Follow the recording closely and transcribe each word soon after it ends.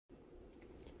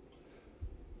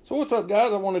So what's up,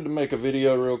 guys? I wanted to make a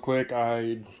video real quick.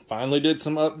 I finally did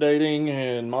some updating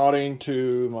and modding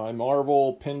to my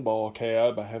Marvel pinball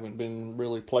cab. I haven't been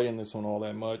really playing this one all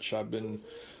that much. I've been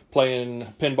playing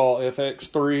Pinball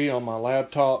FX3 on my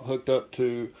laptop, hooked up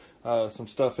to some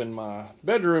stuff in my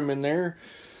bedroom in there.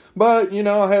 But, you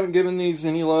know, I haven't given these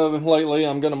any love lately.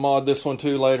 I'm going to mod this one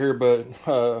too later, but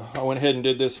I went ahead and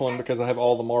did this one because I have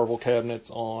all the Marvel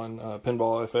cabinets on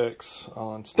Pinball FX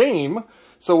on Steam.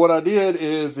 So what I did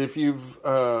is, if you've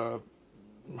heard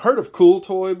of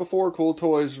Cooltoy before,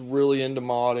 Cooltoy's really into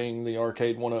modding the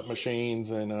arcade one-up machines,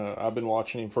 and I've been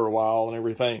watching him for a while and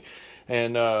everything.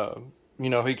 And you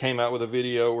know, he came out with a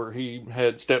video where he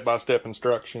had step-by-step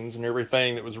instructions and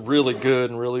everything that was really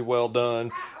good and really well done.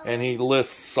 And he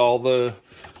lists all the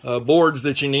boards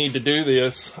that you need to do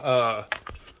this.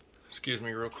 Excuse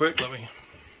me real quick, let me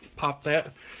pop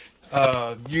that.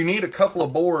 You need a couple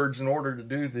of boards in order to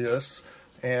do this.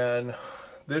 And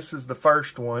this is the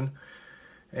first one.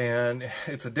 And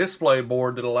it's a display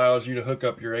board that allows you to hook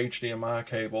up your HDMI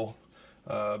cable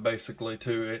basically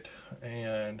to it.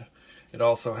 And it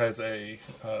also has a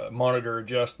monitor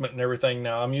adjustment and everything.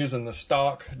 Now, I'm using the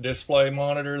stock display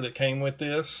monitor that came with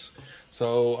this,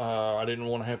 so I didn't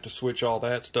want to have to switch all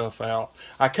that stuff out.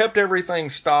 I kept everything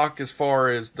stock as far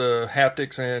as the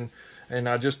haptics, and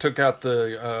I just took out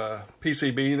the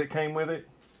PCB that came with it.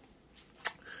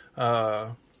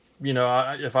 You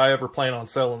know, if I ever plan on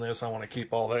selling this, I want to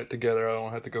keep all that together. I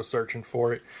don't have to go searching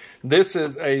for it. This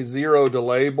is a zero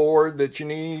delay board that you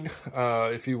need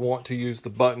if you want to use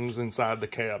the buttons inside the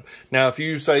cab. Now, if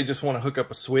you say just want to hook up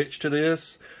a switch to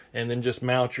this and then just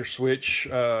mount your switch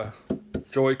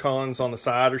Joy-Cons on the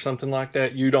side or something like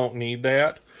that, you don't need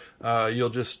that. You'll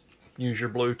just use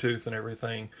your Bluetooth and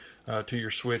everything to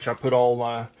your switch. I put all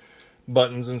my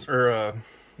buttons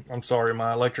I'm sorry,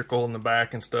 my electrical in the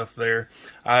back and stuff there.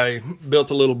 I built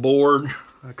a little board.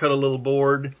 I cut a little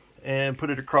board and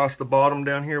put it across the bottom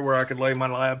down here where I could lay my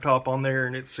laptop on there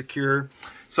and it's secure.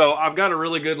 So I've got a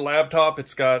really good laptop.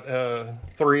 It's got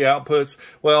 3 outputs.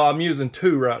 Well, I'm using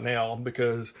 2 right now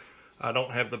because I don't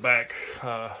have the back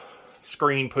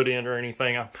screen put in or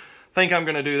anything. I think I'm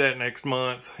going to do that next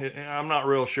month. I'm not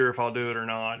real sure if I'll do it or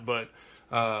not, but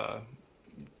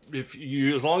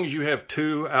as long as you have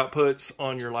 2 outputs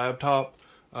on your laptop,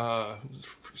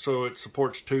 so it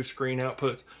supports 2 screen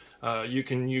outputs, you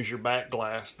can use your back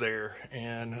glass there,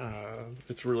 and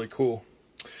it's really cool.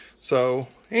 So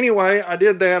anyway, I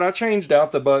did that. I changed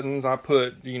out the buttons. I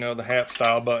put, you know, the hap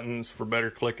style buttons for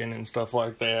better clicking and stuff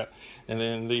like that, and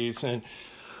then these, and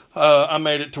I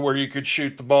made it to where you could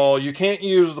shoot the ball. You can't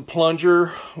use the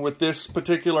plunger with this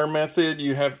particular method.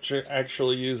 You have to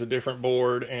actually use a different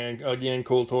board. And again,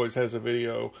 Cooltoys has a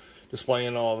video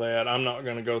displaying all that. I'm not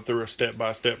going to go through a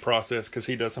step-by-step process because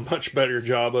he does a much better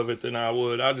job of it than I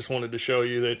would. I just wanted to show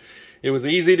you that it was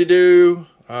easy to do.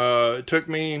 It took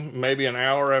me maybe an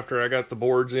hour after I got the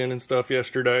boards in and stuff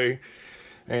yesterday.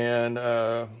 And,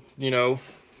 you know,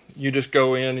 you just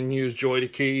go in and use Joy to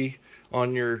Key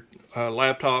on your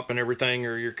laptop and everything,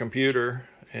 or your computer,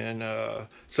 and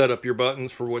set up your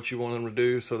buttons for what you want them to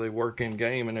do so they work in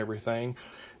game and everything.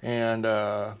 And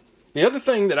the other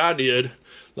thing that I did,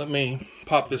 let me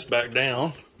pop this back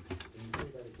down,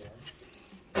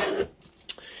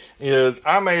 is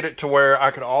I made it to where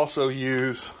I could also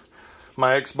use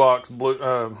my Xbox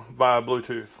via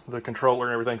Bluetooth, the controller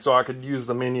and everything, so I could use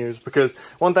the menus. Because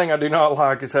one thing I do not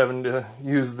like is having to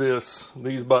use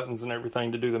these buttons and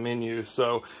everything to do the menus.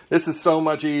 So this is so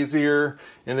much easier.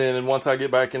 And then once I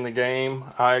get back in the game,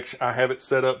 I have it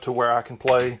set up to where I can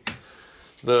play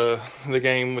the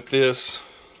game with this,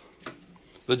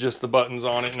 just the buttons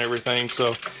on it and everything.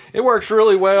 So it works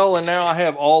really well. And now I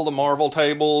have all the Marvel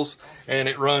tables, and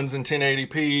it runs in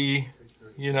 1080p.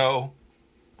 You know,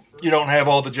 you don't have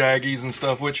all the jaggies and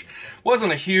stuff, which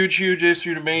wasn't a huge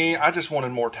issue to me. I just wanted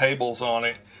more tables on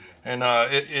it. And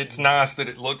it's nice that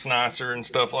it looks nicer and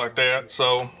stuff like that.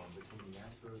 So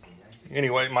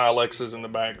anyway, my Alexa's in the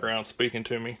background speaking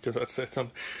to me because I said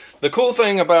something. The cool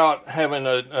thing about having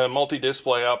a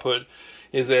multi-display output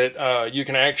is that you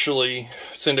can actually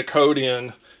send a code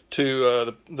in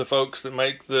to the folks that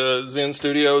make the Zen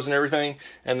Studios and everything,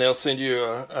 and they'll send you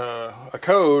a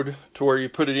code to where you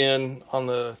put it in on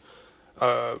the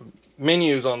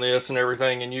menus on this and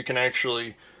everything, and you can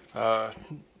actually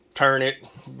turn it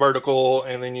vertical,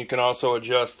 and then you can also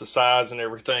adjust the size and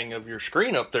everything of your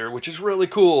screen up there, which is really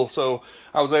cool. So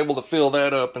I was able to fill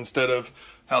that up instead of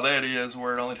how that is,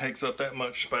 where it only takes up that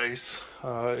much space.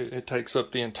 It takes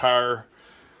up the entire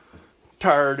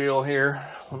deal here.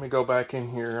 Let me go back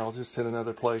in here. I'll just hit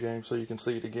another play game so you can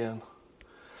see it again.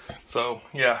 So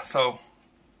yeah, so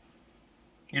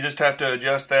You just have to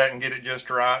adjust that and get it just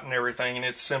right and everything, and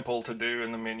it's simple to do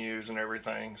in the menus and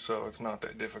everything, so it's not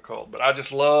that difficult. But I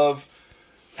just love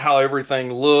how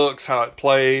everything looks, how it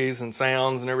plays and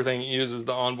sounds and everything. It uses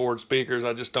the onboard speakers.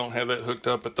 I just don't have it hooked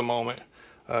up at the moment.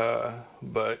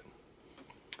 But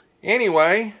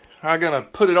anyway, I'm going to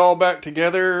put it all back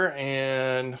together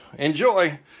and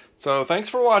enjoy. So thanks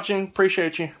for watching.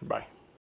 Appreciate you. Bye.